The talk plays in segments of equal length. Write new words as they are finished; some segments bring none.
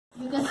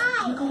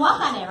You can walk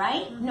on it,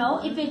 right? No,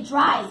 if it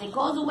dries, it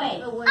goes away.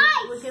 No,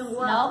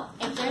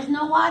 if there's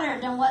no water,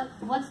 then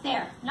what's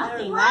there?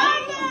 Nothing,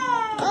 right?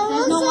 If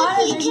there's no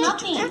water, there's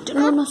nothing.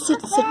 No,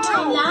 sit. So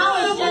now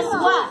it's just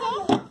what?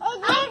 There's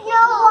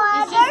no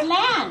water. It's just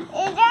land.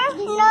 There's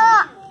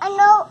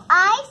no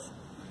ice.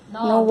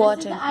 No water.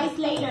 This is the ice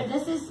later.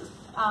 This is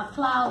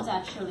clouds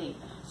actually.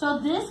 So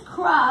this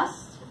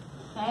crust,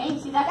 okay,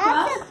 see that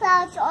crust? That's the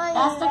clouds on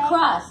That's the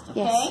crust,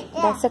 okay? Yes,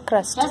 that's a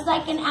crust. Just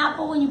like an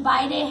apple, when you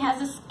bite it, it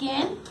has a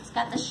skin. It's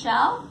got the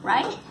shell,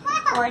 right?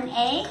 Or an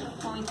egg,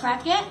 when we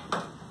crack it,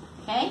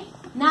 okay?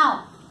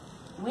 Now,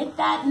 with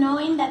that,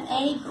 knowing that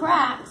egg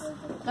cracks,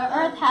 the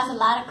earth has a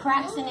lot of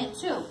cracks in it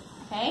too,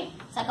 okay?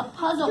 It's like a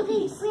puzzle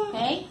piece,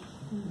 okay?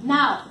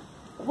 Now,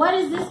 what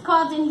is this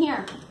called in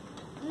here?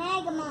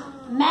 Magma.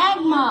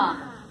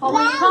 Magma. But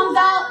when it comes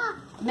out,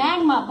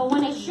 magma. But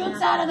when it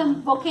shoots out of the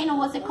volcano,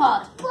 what's it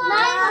called?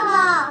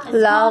 Lava.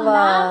 It's called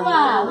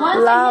lava. Once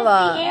it hits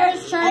the air,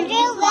 it's turned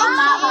into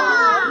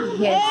lava.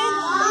 Yes.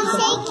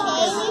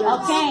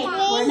 Okay,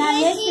 we're not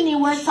listening.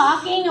 We're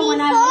talking and we're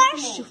not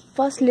listening.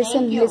 First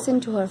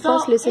listen to her. So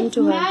First listen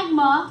to her. it's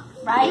magma,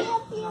 right?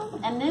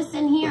 And this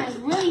in here is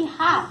really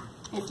hot.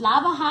 Is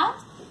lava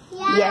hot?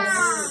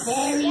 Yes.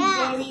 Very,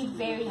 very,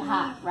 very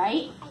hot,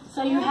 right?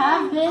 So you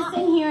have this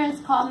in here,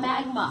 it's called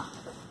magma.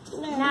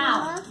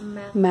 Now,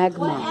 what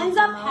Magma. ends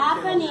up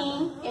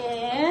happening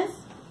is...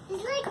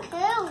 It's like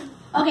cool.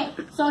 Okay,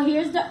 so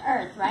here's the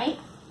earth, right?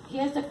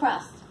 Here's the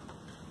crust,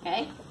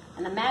 okay?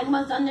 And the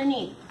magma's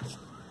underneath.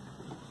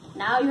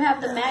 Now you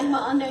have the magma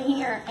under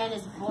here, and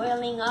it's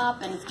boiling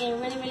up, and it's getting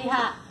really, really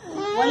hot.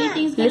 What do you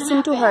think is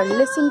going to happen?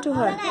 Listen to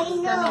her.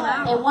 Listen to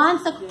her. It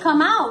wants to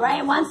come out, right?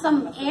 It wants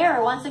some air.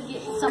 It wants to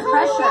get some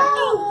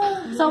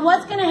pressure. So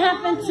what's going to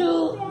happen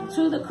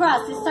to the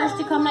crust? It starts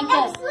to come like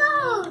this.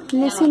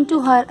 Listen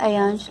to her,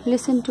 Ayansh.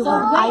 Listen to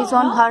her. Eyes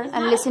on her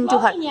and listen to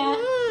her.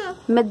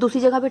 मैं दूसरी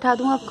जगह बिठा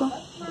दूँ आपको?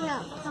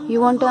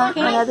 You want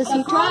another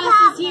seat?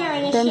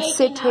 Then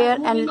sit here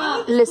and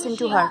listen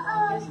to her.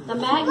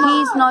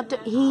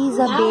 He is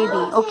a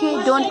baby.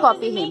 Okay, don't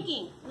copy him.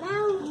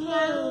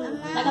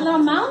 Like a little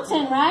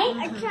mountain, right?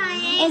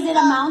 Is it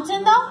a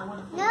mountain though?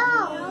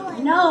 No.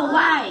 No,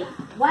 why?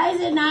 Why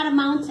is it not a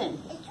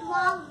mountain? It's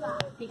lava.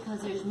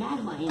 Because there's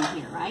magma in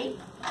here, right?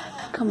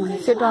 Come on,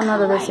 sit on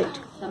another seat.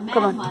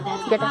 Come on,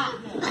 get up.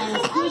 And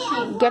it's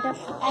pushing. Get up.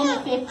 And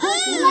if it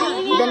pushes,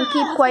 Then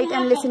keep quiet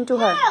and listen to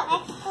her.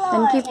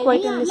 Then keep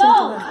quiet and listen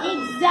to her.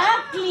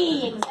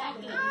 Exactly.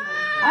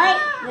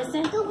 Alright,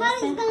 listen. The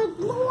water's Listen. gonna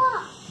blow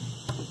up.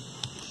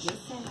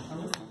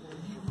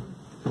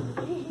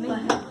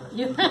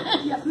 You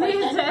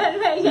Please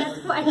yes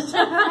question.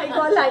 I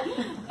go like,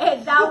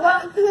 that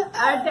one,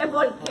 are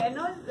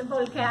the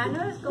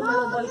volcanoes, como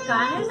los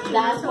volcanes?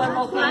 That's where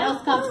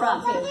volcanoes come from.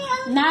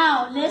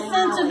 Now,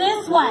 listen to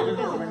this one.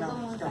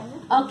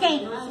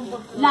 Okay,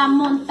 las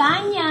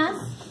montañas,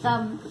 the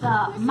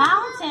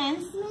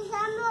mountains,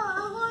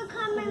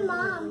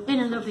 in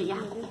a little bit,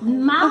 yeah.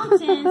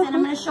 Mountains, and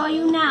I'm going to show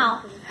you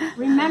now.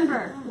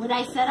 Remember what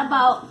I said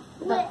about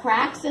the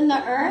cracks in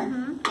the earth?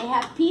 They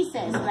have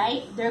pieces,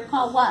 right? They're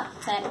called what?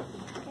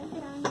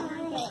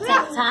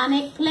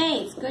 Tectonic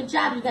plates. Good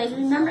job. You guys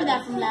remember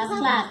that from last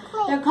class.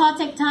 They're called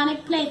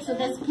tectonic plates. So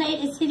this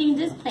plate is hitting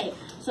this plate.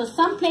 So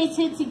some plates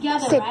hit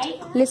together, Sit.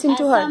 right? Listen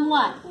to her. And some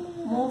what?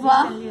 Move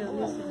up,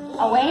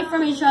 away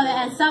from each other,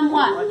 and some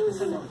what?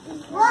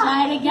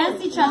 Slide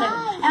against each other.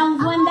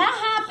 And when that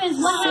happens,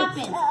 what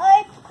happens?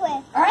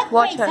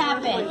 Earthquakes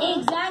happen.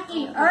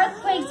 Exactly.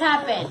 Earthquakes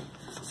happen.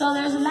 So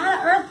there's a lot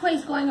of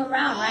earthquakes going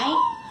around, right?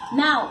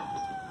 Now,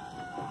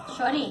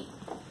 Shorty,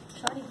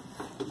 you're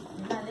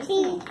not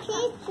listening.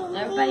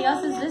 Everybody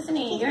else is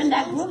listening. You're in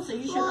that group, so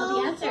you should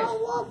know the answers.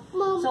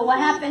 So what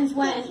happens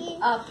when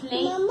a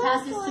plate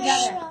passes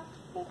together?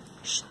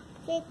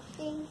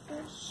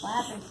 What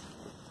happens?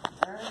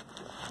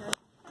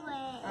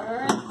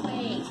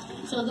 Earthquake.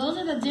 So those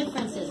are the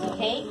differences,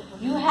 okay?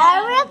 You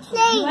have a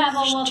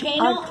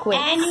volcano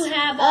and you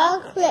have a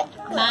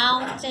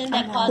mountain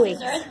that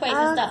causes earthquakes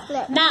and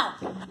stuff. Now,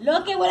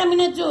 look at what I'm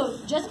going to do.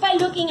 Just by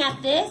looking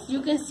at this,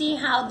 you can see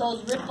how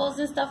those ripples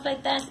and stuff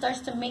like that starts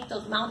to make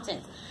those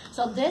mountains.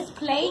 So this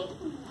plate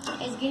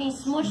is getting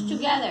smushed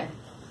together.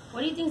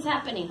 What do you think is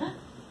happening?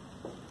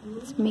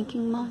 It's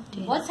making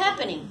mountains. What's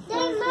happening? The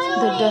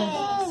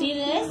dust. See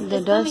this? The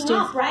it's dust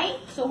coming is... up, right?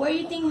 So where do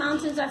you think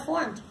mountains are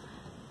formed?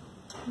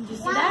 Do you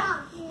see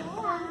that?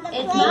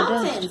 It's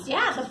mountains.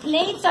 Yeah, the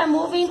plates are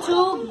moving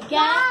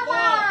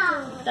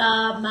together.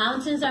 The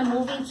mountains are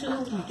moving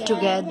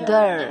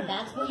together. And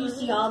that's where you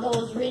see all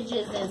those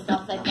ridges and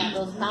stuff like that,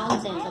 those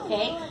mountains,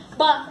 okay?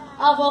 But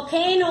a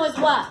volcano is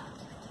what?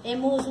 It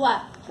moves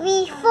what?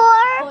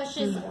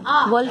 Pushes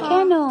up.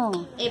 Volcano.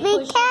 It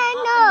pushes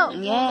up.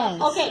 Yes.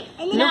 Okay,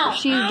 Look, now.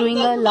 she's doing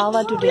a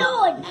lava today.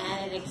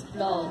 And it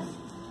explodes.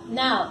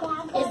 Now,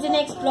 is an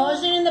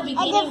explosion in the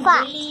beginning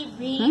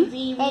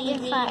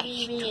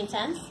really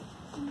intense? Is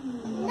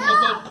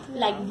it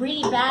like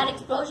really bad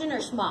explosion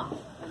or small?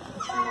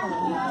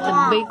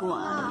 The big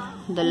one.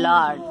 The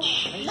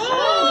large.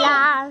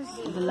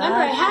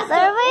 Remember, it has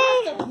to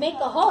to make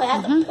a hole. It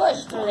has to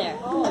push through there.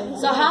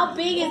 So how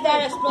big is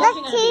that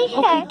explosion going to be?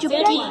 Okay, to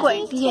be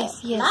quiet.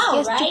 Yes, yes, Loud,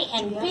 yes. right?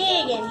 And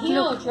big and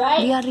huge,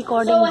 right? We are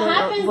recording so what the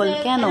happens volcano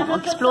is, and I'm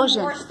gonna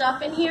explosion. Put some more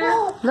stuff in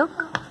here. Look,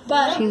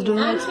 But she's doing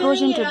an I'm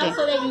explosion filling it today. up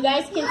so that you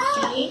guys can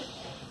see.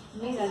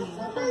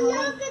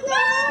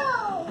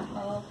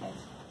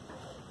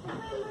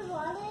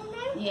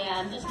 Yeah,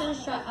 I'm just gonna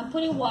show. I'm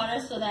putting water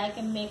so that I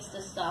can mix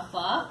the stuff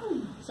up,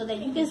 so that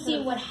you can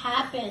see what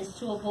happens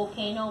to a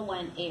volcano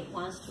when it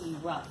wants to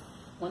erupt.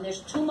 When there's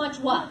too much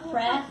what?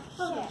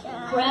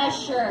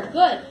 Pressure.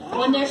 Good.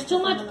 When there's too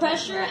much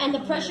pressure and the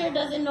pressure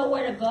doesn't know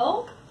where to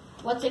go,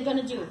 what's it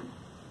gonna do?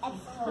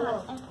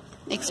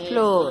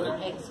 Explode.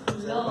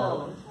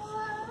 Explode.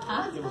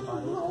 Huh?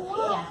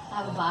 Yeah, I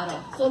have a bottle.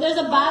 So there's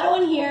a bottle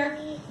in here.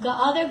 The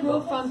other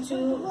group from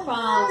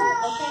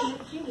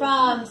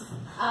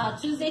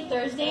Tuesday,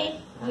 Thursday,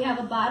 we have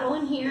a bottle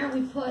in here.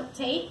 We put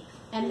tape,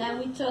 and then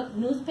we took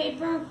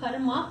newspaper and cut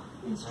them up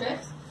in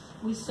strips.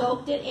 We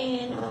soaked it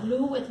in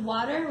glue with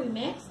water. We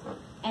mixed,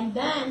 and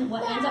then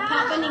what ends up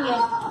happening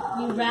is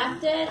we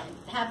wrapped it,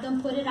 have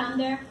them put it on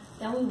there.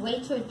 Then we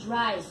wait till it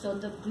dries. So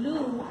the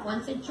glue,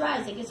 once it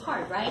dries, it gets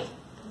hard, right?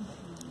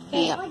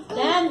 Okay. Yeah.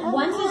 Then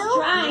once it's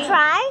dry,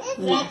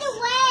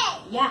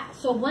 yeah.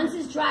 So once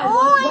it's dry,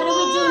 what do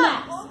we do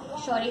next,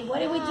 Shorty? What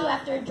do we do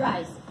after it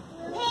dries?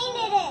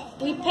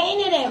 We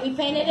painted it. We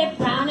painted it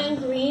brown and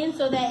green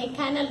so that it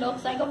kind of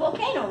looks like a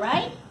volcano,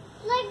 right?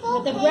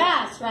 With the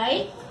grass,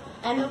 right?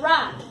 And the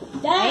rock.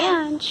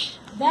 Then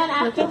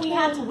after we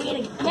had to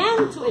wait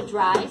again till it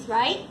dries,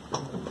 right?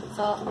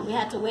 So we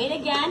had to wait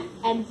again,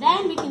 and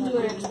then we can do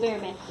an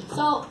experiment.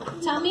 So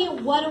tell me,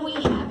 what do we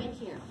have in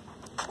here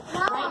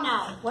right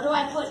now? What do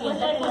I put in?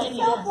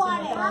 Soap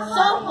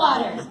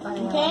water.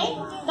 Okay?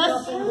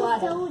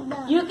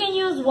 You can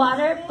use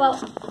water,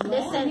 but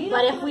listen.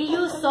 But if we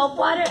use soap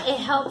water, it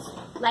helps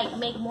like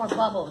make more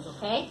bubbles.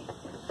 Okay?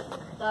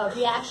 The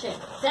reaction.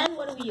 Then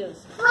what do we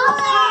use?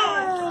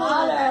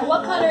 Color.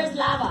 What color is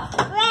lava?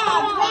 Red.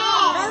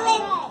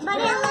 But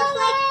it looks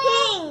like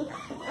pink.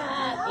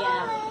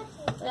 Yeah.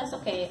 That's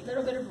okay. A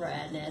little bit of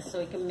redness so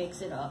we can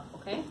mix it up.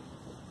 Okay?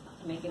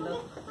 Make it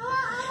look.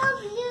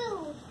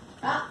 Blue.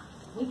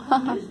 We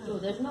can't use blue.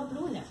 There's no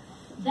blue in there.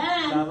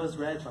 Then Lava's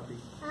red, puppy.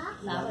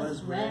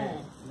 lava's red.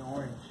 And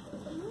orange.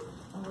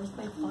 Oh, where's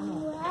my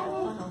funnel?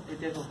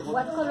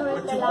 What color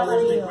is the lava?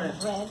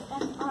 Red. Red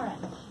and orange.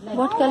 Like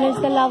What color is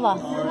the lava?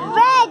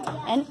 Red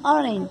And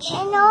orange.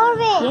 and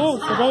orange.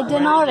 Yes, red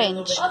and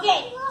orange.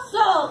 okay,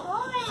 so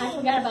I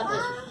forgot about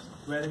this.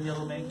 Red and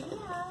yellow make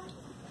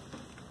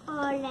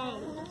Orange.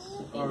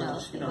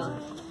 orange. You know.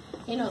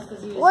 He knows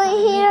because he We're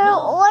here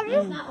It's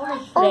orange. not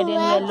orange. Red and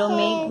yellow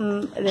make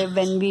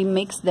when we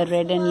mix the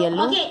red and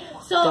yellow. Okay,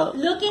 so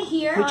look at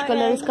here. Which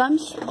color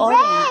comes?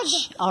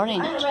 Orange.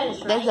 Orange. Reddish,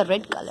 right? That's the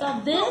red color.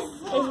 So this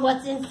is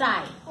what's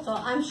inside. So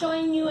I'm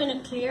showing you in a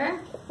clear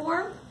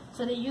form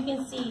so that you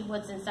can see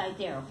what's inside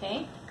there,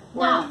 okay?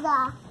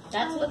 Now,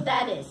 that's what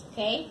that is,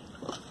 okay?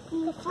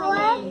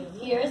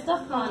 Here's the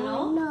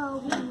funnel.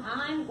 And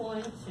I'm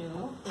going to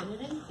put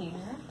it in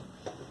here.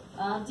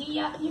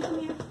 Dia, you come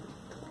here.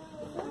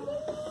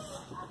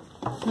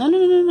 No.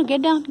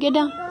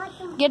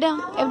 Get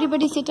down.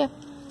 Everybody sit up.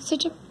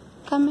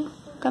 Come here.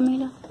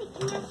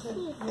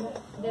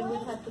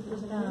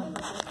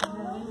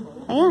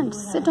 Ayan,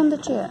 sit on the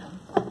chair.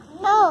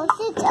 No,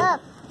 sit up.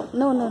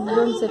 No,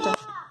 don't sit up.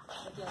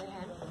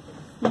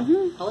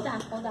 Hold on.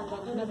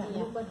 Don't do nothing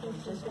yet.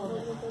 Just hold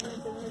it.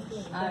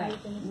 Alright,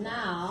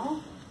 now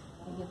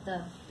we get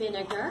the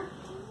vinegar.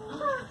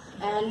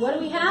 And what do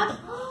we have?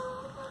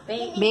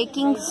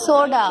 Baking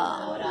soda.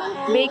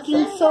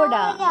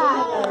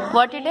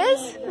 What it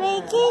is?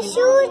 Making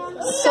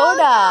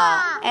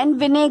Soda and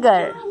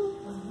vinegar.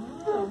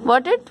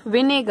 What it?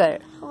 Vinegar.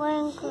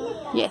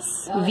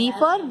 Yes. V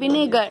for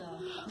vinegar.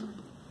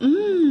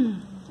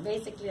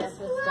 Basically, that's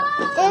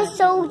what's The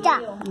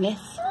soda. Yes.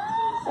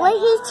 What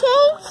he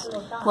takes?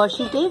 What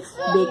she takes?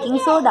 Baking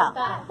soda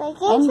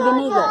and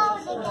vinegar.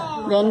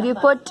 When we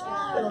put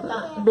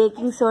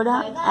baking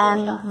soda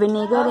and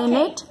vinegar in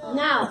it,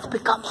 now. it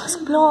becomes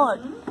explode.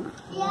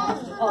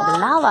 The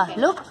lava,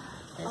 look.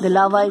 The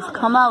lava is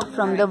come out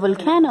from the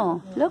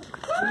volcano. Look.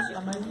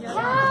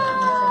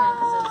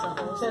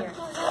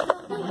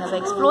 We have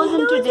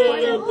explosion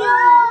today.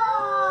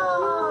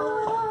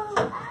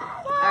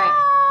 Alright,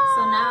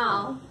 so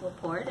now we'll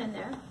pour it in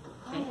there.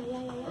 Okay.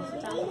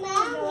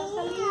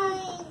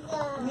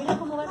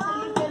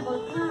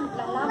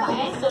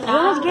 Okay, so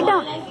now Ayaz, get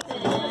down.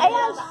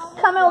 Ayaz,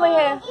 come over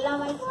here.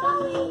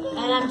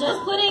 and I'm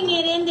just putting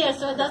it in there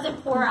so it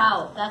doesn't pour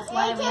out. That's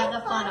why we have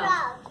the funnel.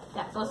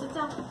 Yeah, go sit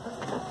down.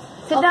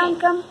 Sit down,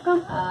 come.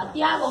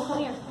 Tiago, come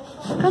here.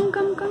 Come.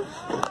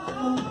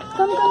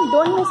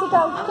 Don't miss it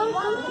out. Come.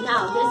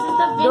 Now, this is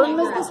the vinegar. Don't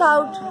miss this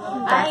out.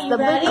 Are That's you the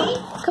ready? big.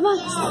 Come on.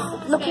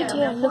 Look Okay, at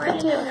here. we're gonna pour it in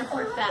there. We're gonna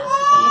pour it fast.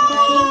 Okay, Look at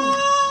here.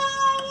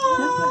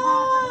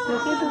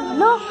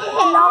 Look,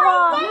 the lava.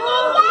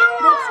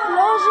 The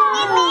explosion.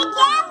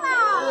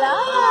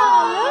 Lava.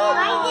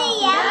 Why is it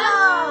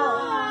yellow?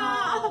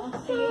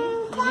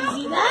 Did you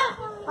see that?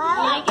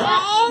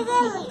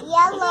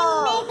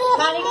 yellow.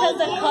 Probably because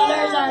the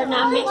colors are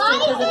not mixing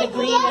because of the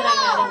green that I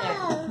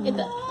got in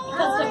there.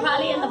 Because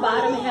probably in the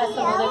bottom it has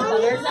some other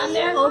colors on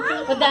there.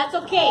 But that's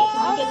okay.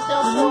 You can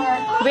still pour.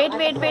 Wait.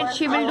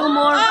 She will do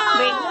more.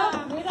 Wait.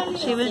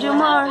 She will do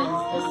more.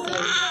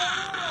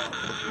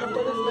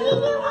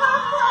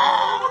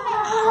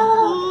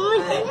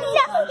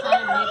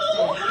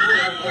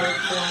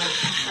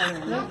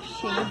 Look,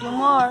 she will do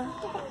more.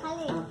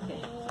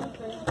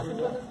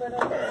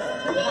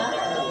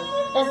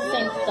 That's the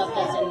same stuff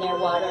that's in there,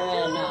 water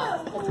and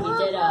because we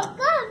did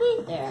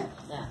there.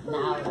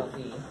 Now it'll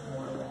be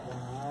more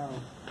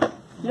red.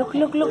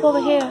 Look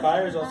over here.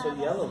 Fire is also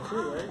yellow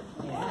too, right?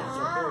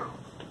 Yeah.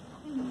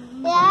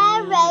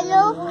 Yeah,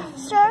 yellow,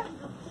 sir.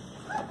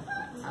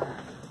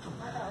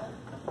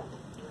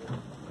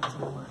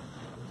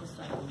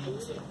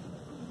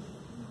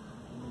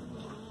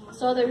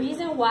 So the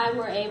reason why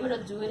we're able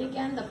to do it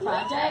again, the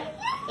project,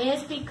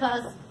 is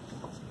because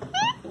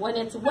when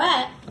it's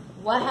wet,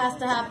 what has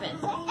to happen?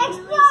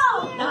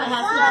 Explode. No, it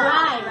has to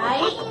dry,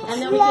 right?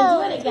 And then we can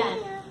do it again.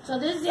 So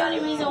this is the only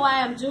reason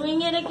why I'm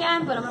doing it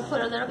again, but I'm going to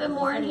put a little bit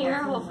more in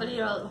here. Hopefully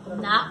it'll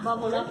not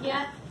bubble up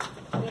yet.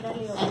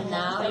 And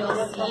now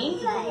you'll see.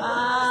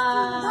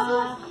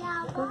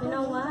 You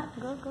know what?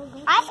 Go.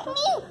 Ask me.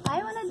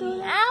 I want to do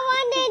it.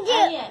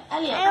 Elliot.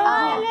 Elliot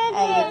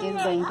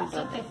is going to do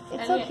it.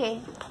 It's Elliot.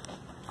 okay.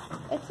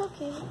 It's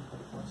okay.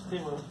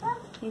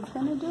 He's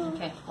gonna do it.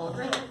 Okay,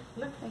 over here.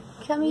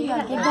 Come here,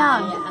 get Yeah,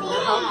 down. I'm going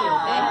to help you,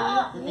 okay?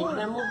 And then you're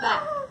going to move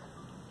back.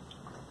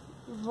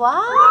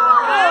 Wow!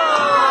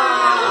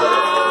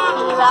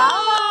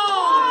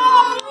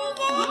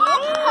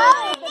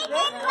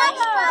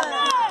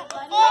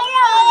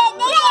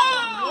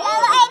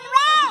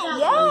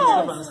 Yes!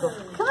 Come on,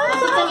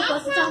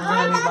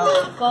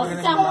 Go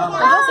sit down.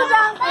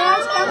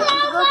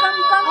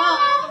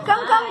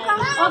 Come.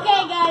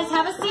 Okay, guys,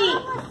 have a seat.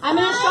 I'm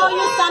going to show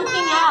you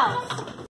something else.